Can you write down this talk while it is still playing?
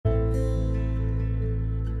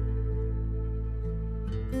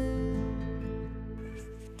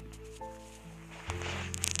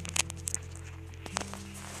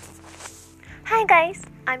guys,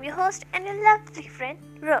 I'm your host and your lovely friend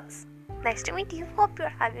Rose. Nice to meet you. Hope you're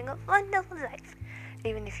having a wonderful life.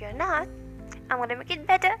 Even if you're not, I'm gonna make it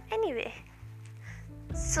better anyway.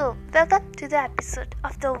 So, welcome to the episode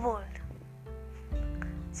of The World.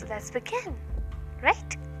 So let's begin,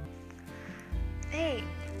 right? Hey,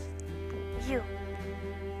 you.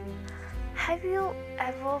 Have you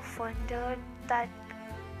ever wondered that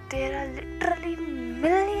there are literally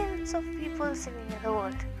millions of people living in the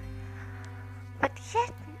world? But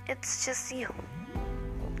yet, it's just you.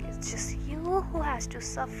 It's just you who has to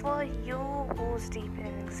suffer, you who's deep in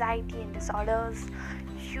anxiety and disorders,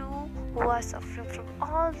 you who are suffering from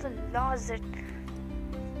all the laws that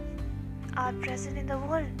are present in the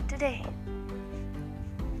world today.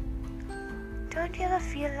 Don't you ever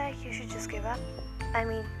feel like you should just give up? I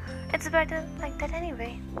mean, it's better like that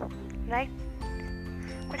anyway, right?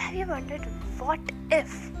 But have you wondered, what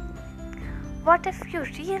if? What if you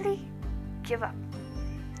really give up?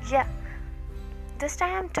 Yeah, this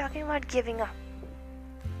time I'm talking about giving up.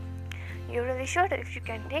 You're really sure that if you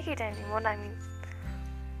can't take it anymore, I mean,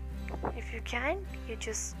 if you can, you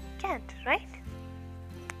just can't, right?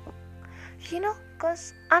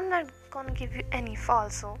 Because I'm not gonna give you any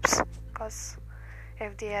false hopes, because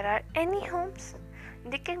if there are any hopes,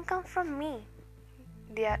 they can come from me.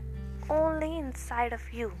 They are only inside of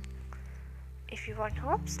you. If you want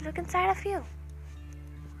hopes, look inside of you.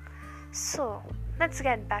 So, let's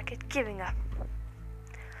get back at giving up.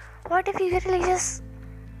 What if you really just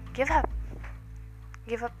give up?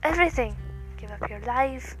 Give up everything. Give up your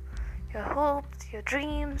life, your hopes, your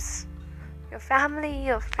dreams, your family,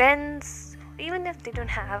 your friends, even if they don't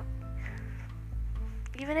have.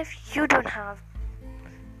 Even if you don't have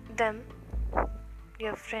them,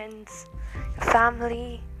 your friends, your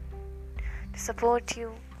family to support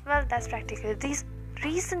you. Well, that's practically the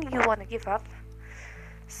reason you want to give up.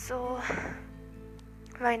 So,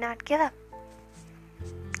 why not give up?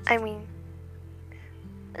 I mean,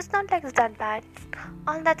 it's not like it's that bad.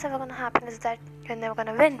 All that's ever gonna happen is that you're never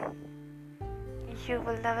gonna win. You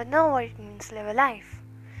will never know what it means to live a life.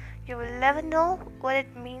 You will never know what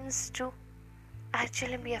it means to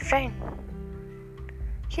actually be a friend.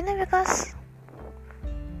 Because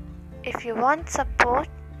if you want support,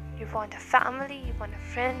 you want a family, you want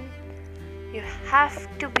a friend, you have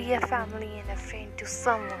to be a family and a friend to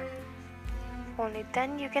someone. Only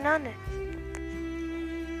then you can earn it.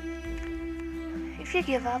 If you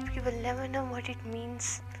give up, you will never know what it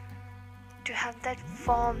means to have that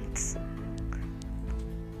warmth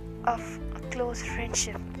of a close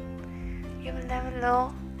friendship. You will never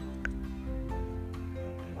know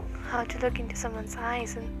how to look into someone's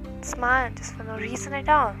eyes and smile just for no reason at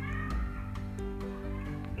all.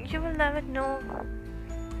 You will never know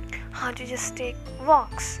how to just take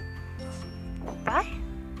walks. Why?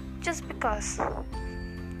 Just because.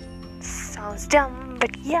 Sounds dumb,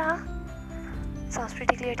 but yeah, sounds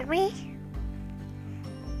pretty clear to me.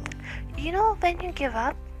 When you give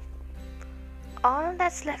up, all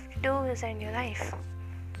that's left to do is end your life.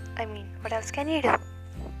 I mean, what else can you do?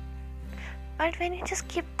 But when you just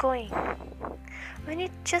keep going, when you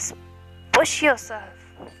just push yourself,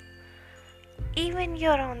 even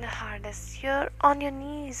you're on the hardest, you're on your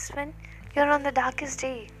knees when you're on the darkest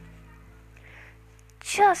day.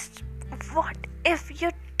 Just what if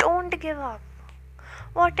you don't give up?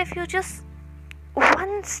 What if you just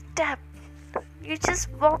one step, you just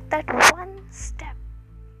walk that one step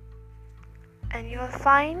and you will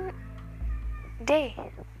find day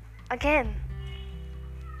again.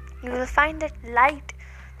 You will find that light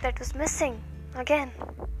that was missing again.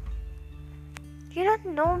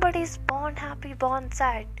 Nobody's born happy, born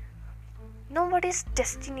sad. Nobody's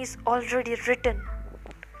destiny is already written.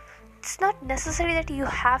 It's not necessary that you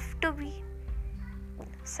have to be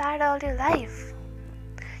sad all your life.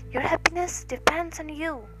 Your happiness depends on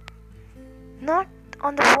you, not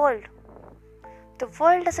on the world. The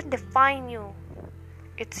world doesn't define you.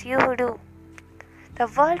 It's you who do. The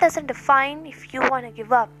world doesn't define if you want to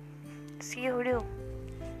give up. It's you who do.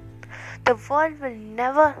 The world will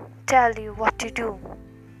never tell you what to do.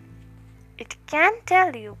 It can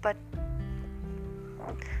tell you, but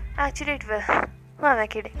actually it will. No, I'm not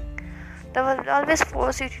kidding. The world will always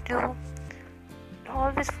force you to do,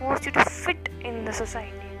 always force you to fit in the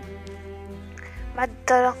society. But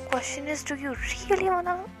the question is, do you really want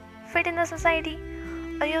to fit in the society?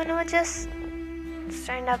 Or you want to just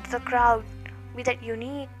stand up to the crowd, be that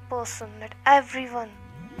unique person that everyone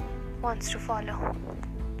wants to follow?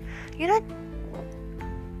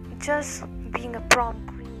 Just being a prom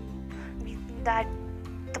queen, being that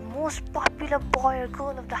the most popular boy or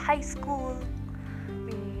girl of the high school,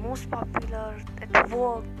 being most popular at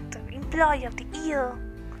work, the employee of the year,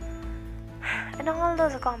 and all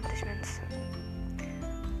those accomplishments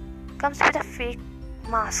comes with a fake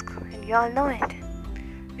mask, and you all know it.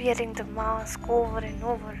 Wearing the mask over and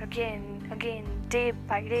over again, day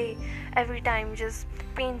by day, every time just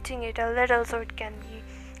painting it a little so it can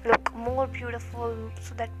look more beautiful,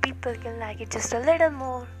 so that people can like it just a little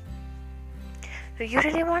more. Do you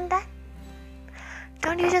really want that?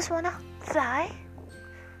 Don't you just wanna fly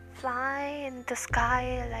in the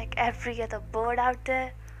sky like every other bird out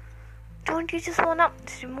there? Don't you just wanna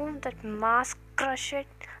remove that mask, crush it,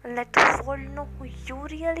 and let the world know who you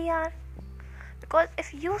really are? Because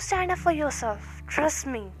if you stand up for yourself, trust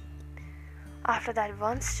me, after that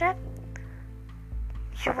one step,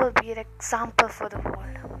 you will be an example for the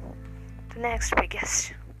world, the next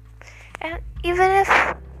biggest. And even if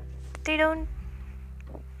they don't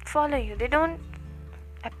follow you, they don't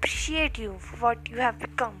appreciate you for what you have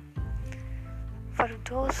become, for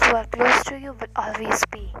those who are close to you will always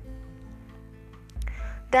be.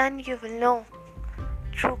 Then you will know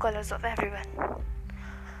true colors of everyone.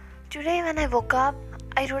 Today when I woke up,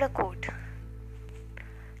 I wrote a quote.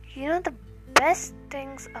 You know, the best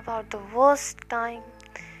things about the worst time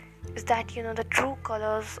is that you know the true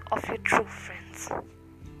colors of your true friends.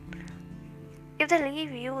 If they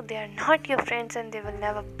leave you, they are not your friends and they will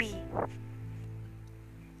never be.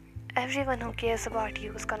 Everyone who cares about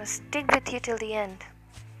you is gonna stick with you till the end.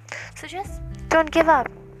 So just don't give up,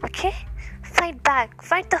 okay? Fight back,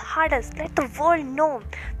 fight the hardest. Let the world know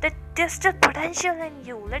that there's still potential in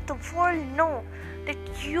you. Let the world know that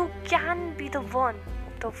you can be the one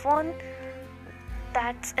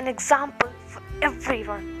that's an example for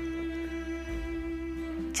everyone.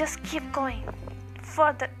 Just keep going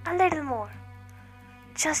further, a little more,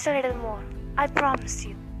 just a little more. I promise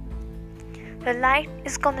you, the light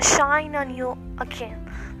is gonna shine on you again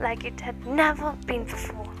like it had never been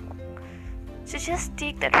before. So just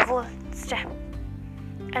take that one step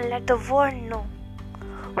and let the world know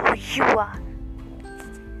who you are.